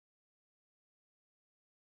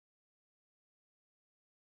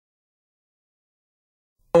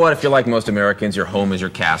You know what, if you're like most Americans, your home is your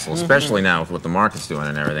castle, especially now with what the market's doing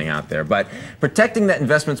and everything out there. But protecting that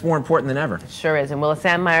investment's more important than ever. Sure is. And Willa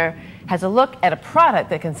Sandmeyer has a look at a product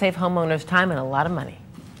that can save homeowners time and a lot of money.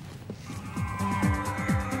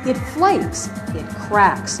 It flakes, it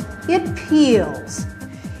cracks, it peels.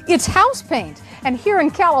 It's house paint. And here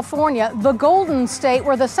in California, the Golden State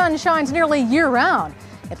where the sun shines nearly year-round,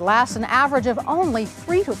 it lasts an average of only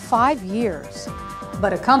 3 to 5 years.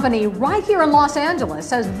 But a company right here in Los Angeles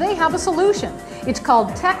says they have a solution. It's called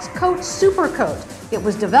Textcote Supercoat. It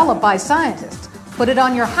was developed by scientists. Put it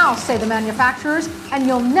on your house, say the manufacturers, and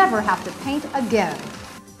you'll never have to paint again.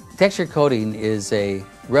 Texture coating is a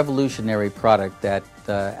revolutionary product that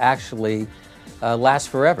actually lasts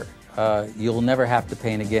forever. You'll never have to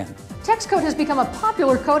paint again. Textcote has become a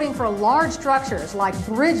popular coating for large structures like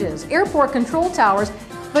bridges, airport control towers,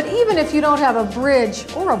 but even if you don't have a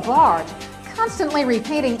bridge or a barge, constantly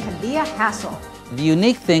repainting can be a hassle. The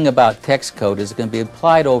unique thing about Textcote is it can be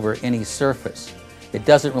applied over any surface. It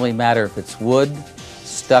doesn't really matter if it's wood,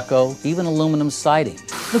 stucco, even aluminum siding.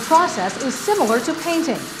 The process is similar to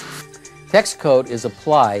painting. Textcote is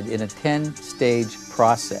applied in a 10-stage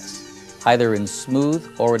process, either in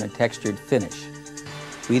smooth or in a textured finish.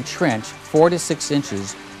 We trench 4 to 6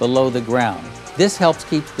 inches below the ground. This helps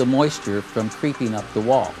keep the moisture from creeping up the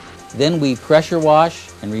wall. Then we pressure wash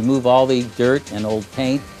and remove all the dirt and old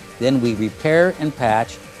paint. Then we repair and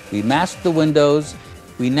patch. We mask the windows.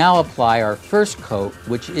 We now apply our first coat,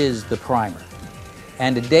 which is the primer.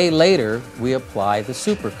 And a day later, we apply the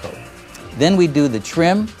super coat. Then we do the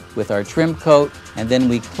trim with our trim coat, and then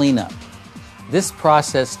we clean up. This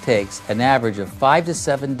process takes an average of 5 to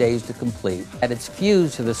 7 days to complete, and it's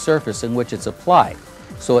fused to the surface in which it's applied,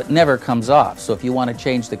 so it never comes off. So if you want to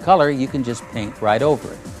change the color, you can just paint right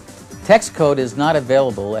over it. Textcote is not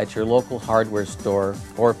available at your local hardware store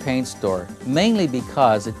or paint store, mainly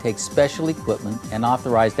because it takes special equipment and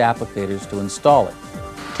authorized applicators to install it.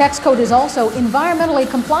 Textcote is also environmentally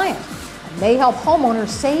compliant and may help homeowners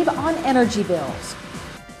save on energy bills.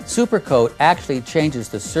 Supercoat actually changes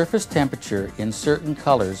the surface temperature in certain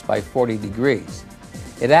colors by 40 degrees.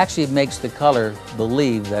 It actually makes the color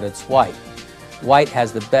believe that it's white. White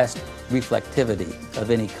has the best reflectivity of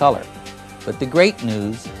any color. But the great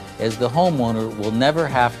news is the homeowner will never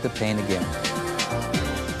have to paint again.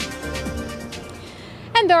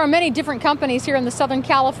 And there are many different companies here in the Southern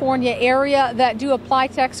California area that do apply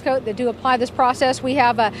Textcote, that do apply this process. We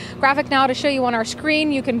have a graphic now to show you on our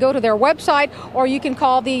screen. You can go to their website or you can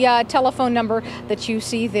call the telephone number that you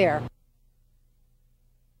see there.